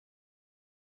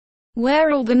Where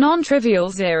are all the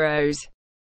non-trivial zeros?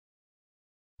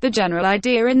 The general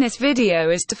idea in this video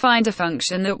is to find a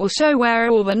function that will show where are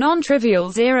all the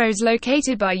non-trivial zeros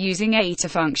located by using eta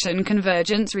function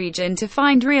convergence region to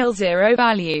find real zero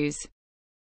values.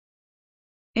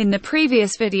 In the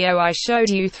previous video I showed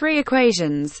you three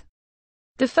equations.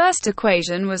 The first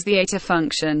equation was the eta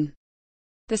function.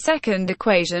 The second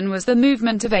equation was the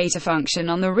movement of eta function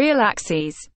on the real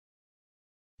axes.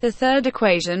 The third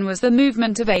equation was the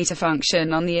movement of eta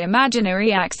function on the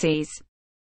imaginary axes.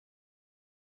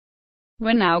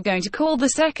 We're now going to call the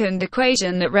second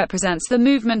equation that represents the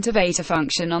movement of eta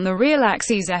function on the real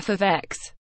axes f of x,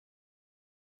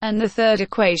 and the third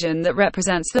equation that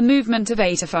represents the movement of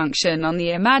eta function on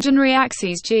the imaginary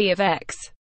axes g of x.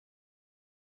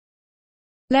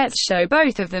 Let's show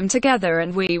both of them together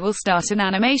and we will start an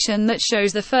animation that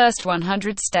shows the first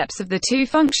 100 steps of the two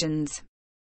functions.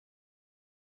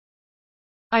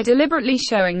 I deliberately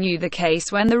showing you the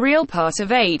case when the real part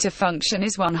of eta function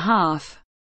is 1/2.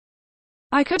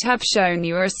 I could have shown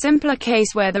you a simpler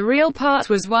case where the real part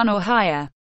was 1 or higher.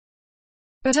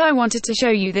 But I wanted to show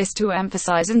you this to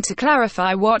emphasize and to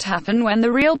clarify what happened when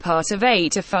the real part of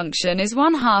eta function is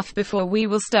 1/2 before we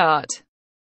will start.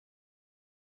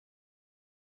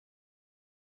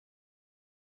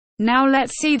 Now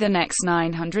let's see the next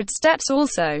 900 steps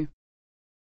also.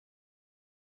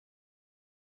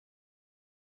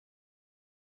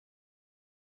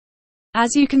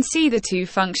 As you can see, the two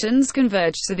functions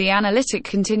converge to the analytic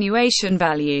continuation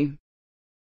value.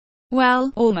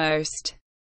 Well, almost.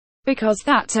 Because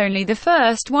that's only the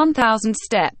first 1000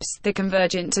 steps, the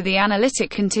convergent to the analytic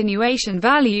continuation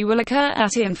value will occur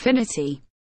at infinity.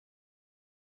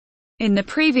 In the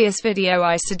previous video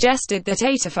I suggested that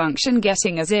eta function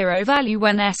getting a zero value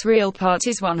when s real part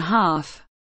is 1/2.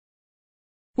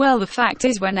 Well, the fact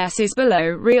is when s is below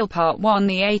real part 1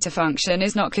 the eta function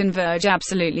is not converge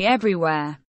absolutely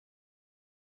everywhere.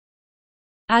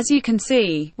 As you can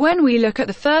see, when we look at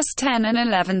the first 10 and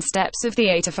 11 steps of the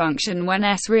eta function when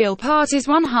s real part is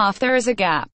 1/2 there is a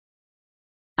gap.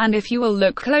 And if you will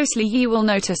look closely you will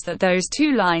notice that those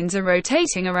two lines are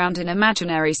rotating around an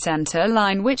imaginary center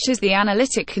line which is the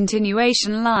analytic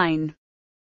continuation line.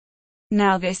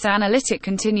 Now this analytic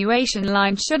continuation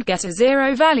line should get a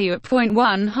zero value at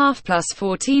 0.1/2 plus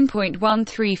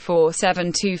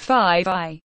 14.134725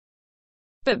 I.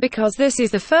 But because this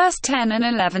is the first 10 and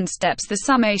 11 steps the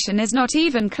summation is not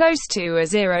even close to a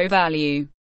zero value.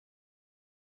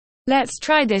 Let's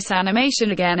try this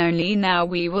animation again, only now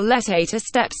we will let eta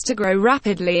steps to grow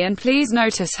rapidly and please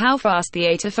notice how fast the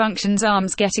eta function's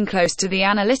arms getting close to the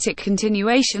analytic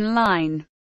continuation line.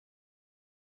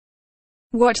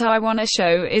 What I want to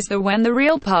show is that when the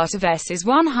real part of s is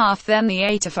 1/2 then the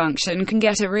eta function can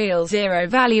get a real zero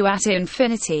value at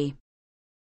infinity.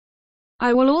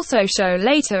 I will also show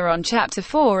later on chapter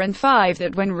 4 and 5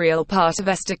 that when real part of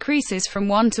s decreases from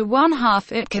 1 to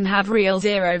 1/2 it can have real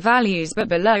zero values, but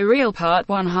below real part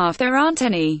 1/2 there aren't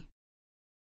any.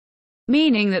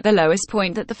 Meaning that the lowest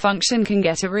point that the function can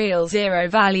get a real zero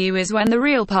value is when the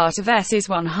real part of s is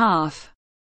 1/2.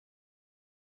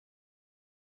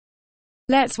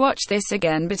 Let's watch this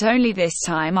again, but only this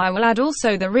time I will add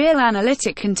also the real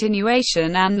analytic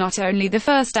continuation and not only the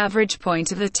first average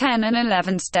point of the 10 and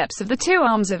 11 steps of the two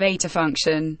arms of eta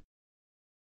function.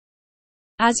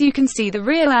 As you can see the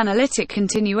real analytic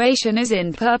continuation is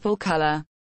in purple color.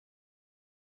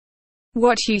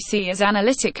 What you see as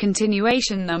analytic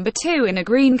continuation number 2 in a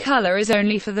green color is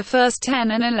only for the first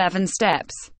 10 and 11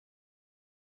 steps.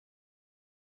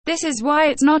 This is why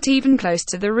it's not even close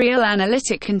to the real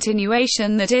analytic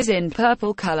continuation that is in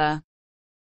purple color.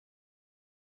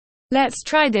 Let's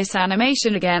try this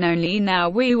animation again, only now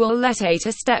we will let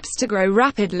eta steps to grow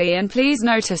rapidly and please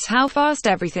notice how fast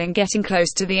everything getting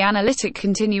close to the analytic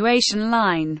continuation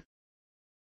line.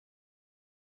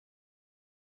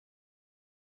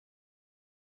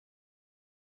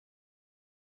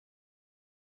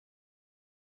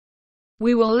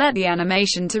 We will let the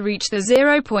animation to reach the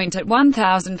 0 point at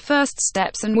 1000 first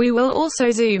steps and we will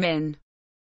also zoom in.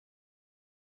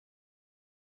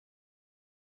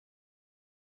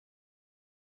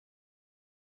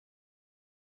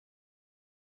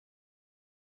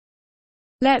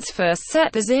 Let's first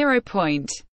set the 0 point.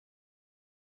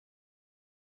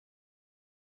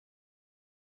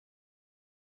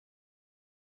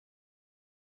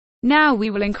 Now we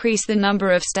will increase the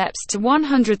number of steps to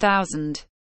 100,000.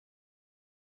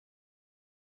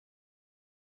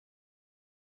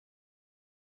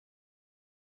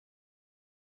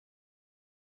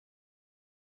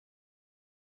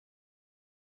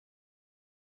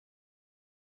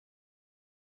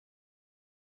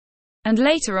 And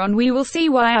later on we will see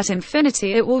why at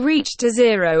infinity it will reach to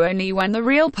 0 only when the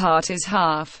real part is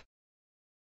half.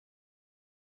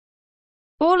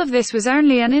 All of this was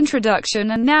only an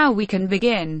introduction, and now we can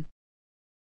begin.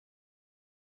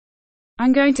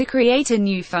 I'm going to create a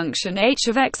new function h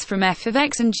of x from f of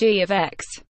x and g of x.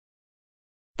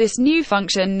 This new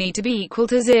function need to be equal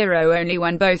to 0 only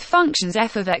when both functions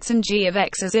f of x and g of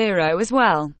x are 0 as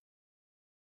well.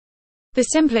 The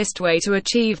simplest way to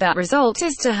achieve that result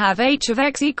is to have h of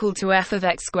x equal to f of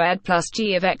x squared plus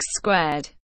g of x squared.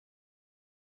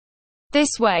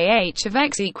 This way h of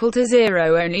x equal to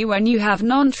 0 only when you have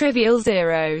non-trivial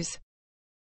zeros.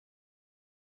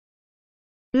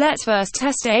 Let's first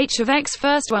test h of x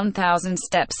first 1000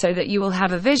 steps so that you will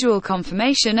have a visual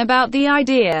confirmation about the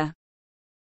idea.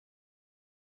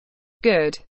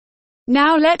 Good.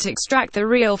 Now let's extract the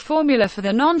real formula for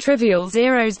the non-trivial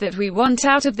zeros that we want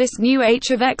out of this new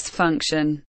h of x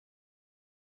function.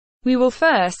 We will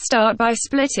first start by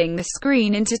splitting the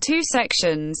screen into two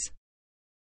sections.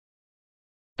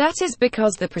 That is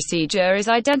because the procedure is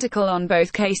identical on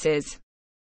both cases.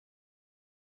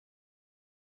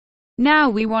 Now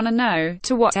we want to know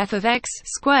to what f of x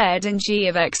squared and g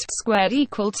of x squared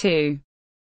equal to.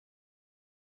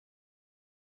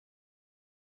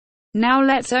 Now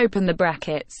let's open the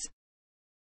brackets.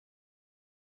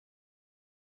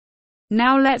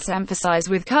 Now let's emphasize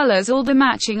with colors all the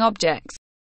matching objects.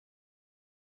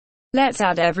 Let's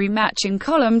add every matching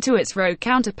column to its row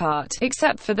counterpart,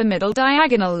 except for the middle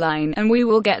diagonal line, and we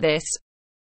will get this.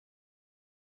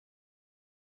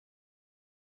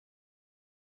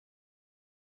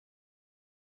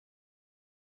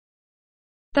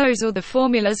 Those are the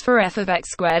formulas for f of x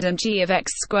squared and g of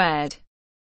x squared.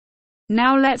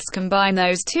 Now let's combine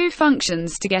those two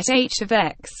functions to get h of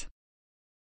x.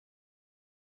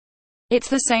 It's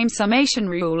the same summation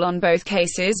rule on both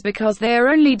cases because they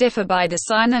only differ by the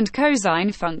sine and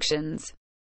cosine functions.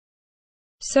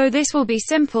 So this will be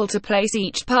simple to place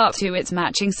each part to its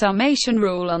matching summation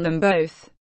rule on them both.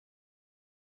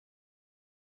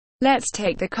 Let's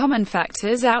take the common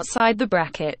factors outside the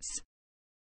brackets.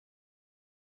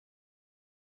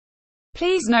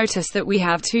 Please notice that we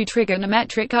have two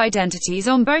trigonometric identities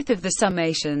on both of the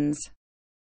summations.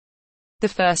 The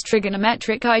first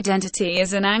trigonometric identity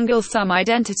is an angle sum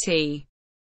identity.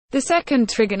 The second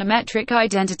trigonometric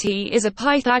identity is a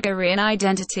Pythagorean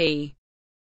identity.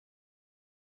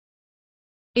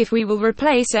 If we will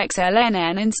replace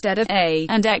xln instead of a,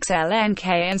 and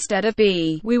xlnk instead of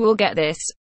b, we will get this.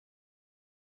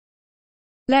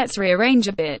 Let's rearrange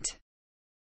a bit.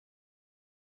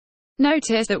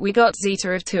 Notice that we got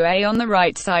zeta of 2a on the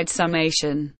right side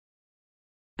summation.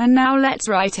 And now let's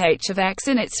write h of x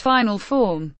in its final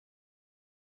form.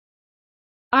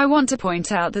 I want to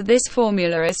point out that this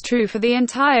formula is true for the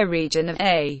entire region of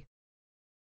A.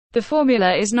 The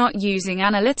formula is not using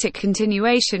analytic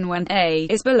continuation when A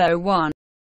is below 1.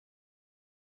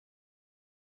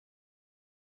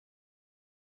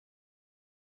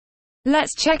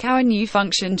 Let's check our new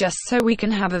function just so we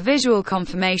can have a visual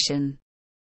confirmation.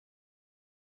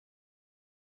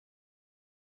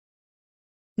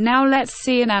 Now let's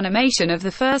see an animation of the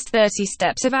first 30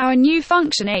 steps of our new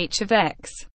function h of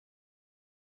x.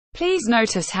 Please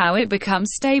notice how it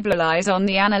becomes stabilized on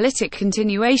the analytic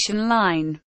continuation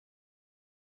line.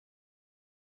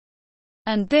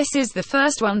 And this is the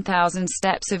first 1000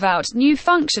 steps of our new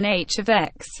function h of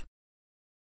x.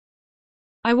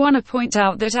 I want to point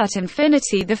out that at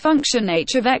infinity the function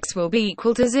h of x will be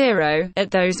equal to 0,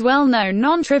 at those well-known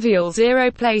non-trivial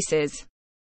zero places.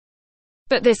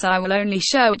 But this I will only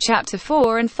show at chapter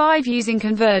 4 and 5 using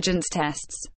convergence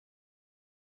tests.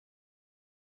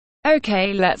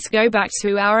 Okay, let's go back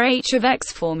to our h of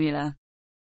x formula.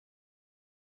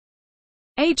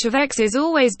 H of x is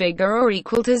always bigger or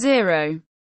equal to 0.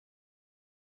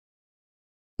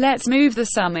 Let's move the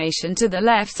summation to the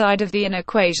left side of the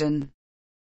equation.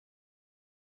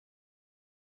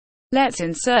 Let's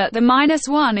insert the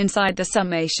 -1 inside the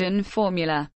summation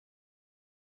formula.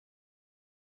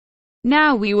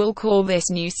 Now we will call this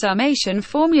new summation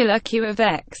formula q of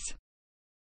x.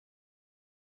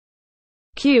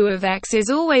 Q of x is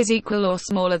always equal or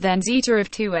smaller than zeta of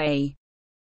 2a.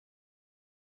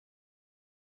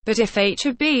 But if h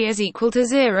of b is equal to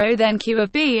 0, then q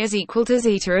of b is equal to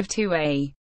zeta of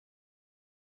 2a.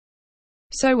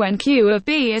 So when q of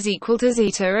b is equal to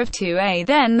zeta of 2a,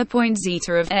 then the point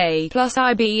zeta of a plus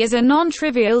ib is a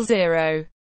non-trivial zero.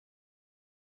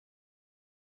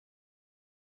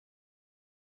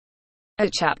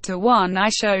 At chapter 1 I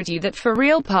showed you that for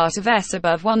real part of S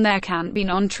above 1 there can't be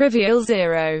non-trivial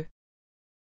zero.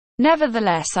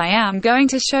 Nevertheless, I am going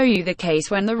to show you the case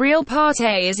when the real part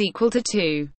A is equal to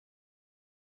 2.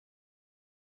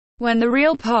 When the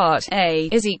real part A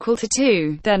is equal to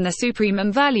 2, then the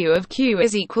supremum value of Q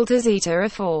is equal to zeta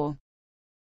of 4.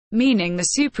 Meaning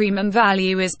the supremum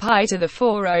value is pi to the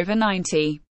 4 over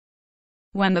 90.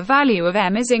 When the value of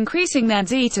m is increasing, then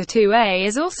zeta 2a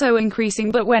is also increasing,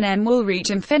 but when m will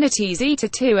reach infinity, zeta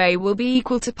 2a will be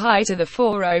equal to pi to the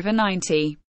 4 over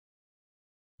 90.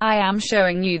 I am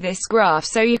showing you this graph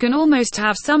so you can almost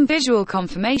have some visual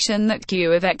confirmation that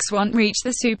Q of x won't reach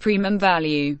the supremum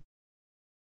value.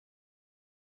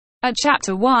 At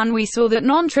chapter 1 we saw that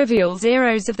non-trivial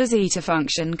zeros of the zeta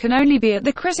function can only be at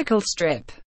the critical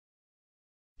strip.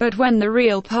 But when the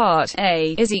real part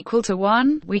A is equal to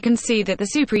 1, we can see that the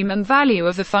supremum value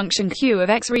of the function Q of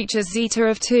x reaches zeta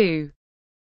of 2.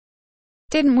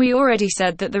 Didn't we already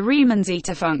said that the Riemann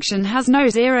zeta function has no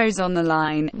zeros on the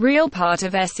line, real part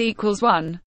of S equals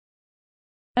 1?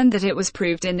 And that it was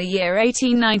proved in the year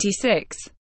 1896.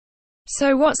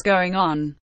 So what's going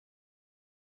on?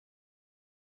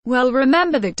 Well,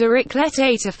 remember the Dirichlet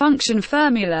eta function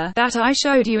formula that I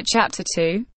showed you at chapter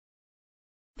 2?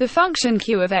 The function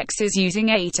Q of x is using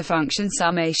eta function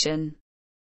summation.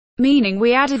 Meaning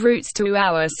we added roots to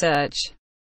our search.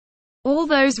 All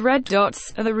those red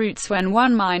dots are the roots when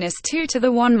 1 minus 2 to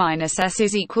the 1 minus s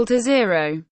is equal to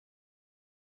 0.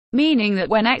 Meaning that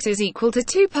when x is equal to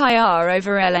 2 pi r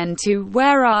over ln2,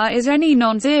 where r is any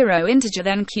non-zero integer,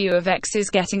 then Q of x is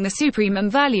getting the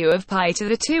supremum value of pi to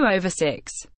the 2 over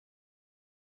 6.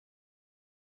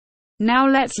 Now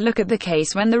let's look at the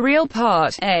case when the real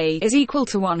part A is equal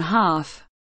to 1/2.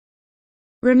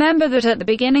 Remember that at the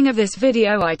beginning of this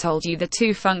video I told you the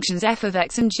two functions f of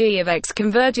x and g of x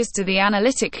converges to the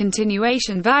analytic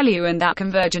continuation value, and that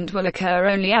convergent will occur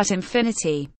only at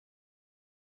infinity.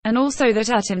 And also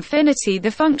that at infinity the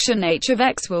function h of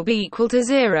x will be equal to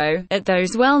 0, at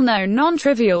those well-known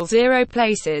non-trivial zero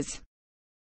places.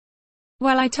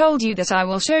 Well, I told you that I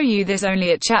will show you this only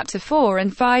at chapter 4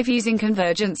 and 5 using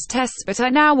convergence tests, but I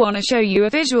now want to show you a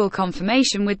visual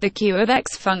confirmation with the Q of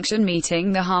x function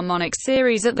meeting the harmonic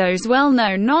series at those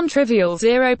well-known non-trivial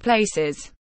zero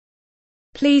places.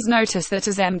 Please notice that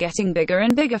as m getting bigger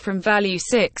and bigger from value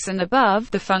 6 and above,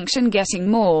 the function getting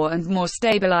more and more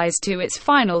stabilized to its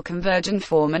final convergent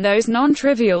form, and those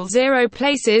non-trivial zero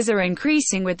places are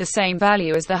increasing with the same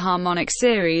value as the harmonic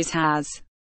series has.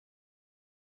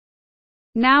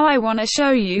 Now I want to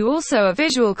show you also a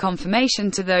visual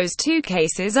confirmation to those two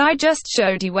cases I just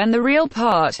showed you when the real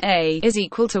part A is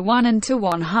equal to 1 and to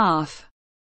 1/2.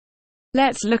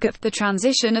 Let's look at the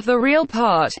transition of the real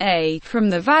part A from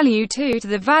the value 2 to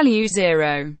the value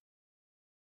 0.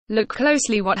 Look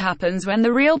closely what happens when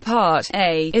the real part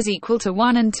A is equal to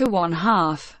 1 and to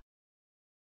 1/2.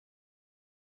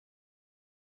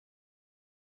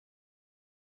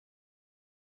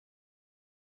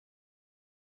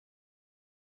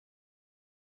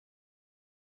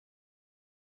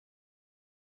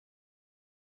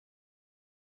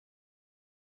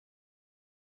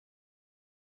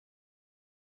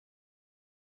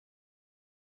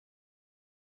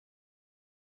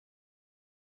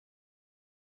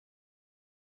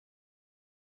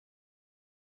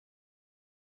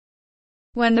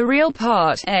 When the real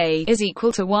part A is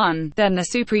equal to 1, then the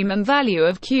supremum value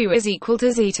of Q is equal to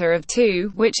zeta of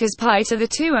 2, which is pi to the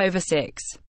 2 over 6.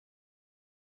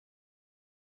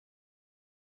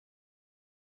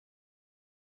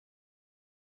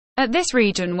 At this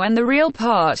region when the real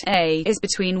part A is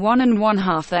between 1 and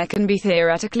 1/2, there can be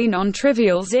theoretically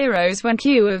non-trivial zeros when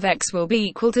Q of x will be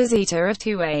equal to zeta of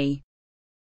 2a.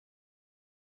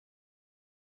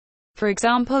 For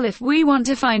example, if we want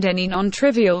to find any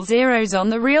non-trivial zeros on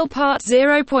the real part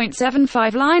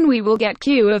 0.75 line, we will get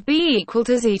Q of B equal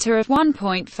to zeta of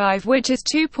 1.5, which is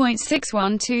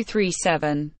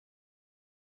 2.61237.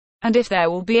 And if there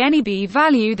will be any B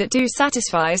value that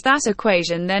satisfies that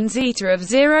equation, then zeta of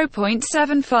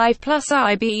 0.75 plus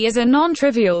IB is a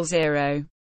non-trivial zero.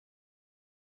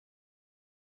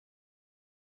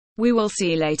 We will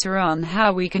see later on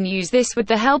how we can use this with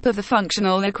the help of the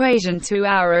functional equation to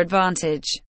our advantage.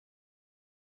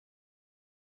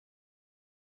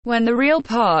 When the real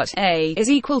part A is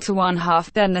equal to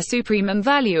 1/2, then the supremum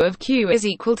value of Q is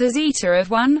equal to zeta of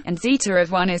 1, and zeta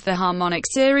of 1 is the harmonic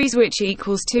series which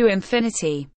equals to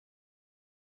infinity.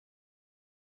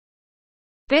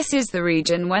 This is the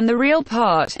region when the real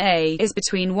part A is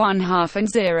between 1/2 and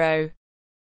 0.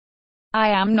 I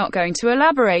am not going to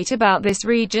elaborate about this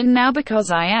region now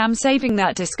because I am saving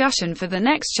that discussion for the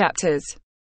next chapters.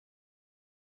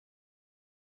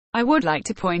 I would like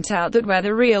to point out that where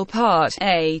the real part,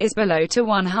 A, is below to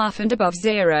 1/2 and above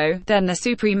 0, then the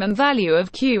supremum value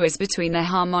of Q is between the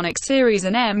harmonic series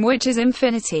and M, which is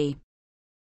infinity.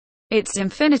 It's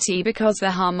infinity because the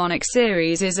harmonic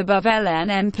series is above ln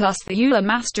m plus the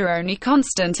Euler-Mastroianni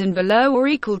constant and below or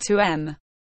equal to m.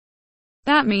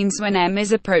 That means when m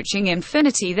is approaching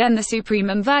infinity, then the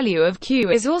supremum value of Q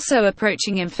is also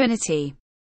approaching infinity.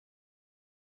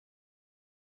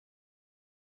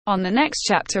 On the next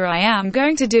chapter I am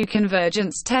going to do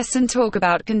convergence tests and talk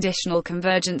about conditional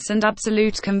convergence and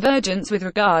absolute convergence with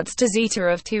regards to zeta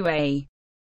of 2a.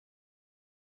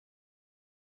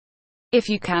 If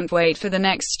you can't wait for the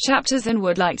next chapters and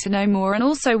would like to know more and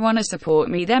also want to support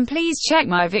me, then please check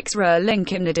my Vixra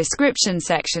link in the description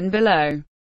section below.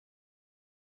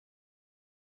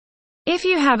 If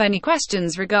you have any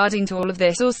questions regarding to all of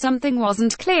this or something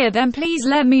wasn't clear, then please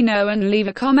let me know and leave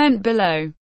a comment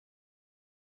below.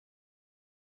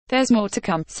 There's more to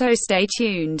come, so stay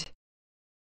tuned.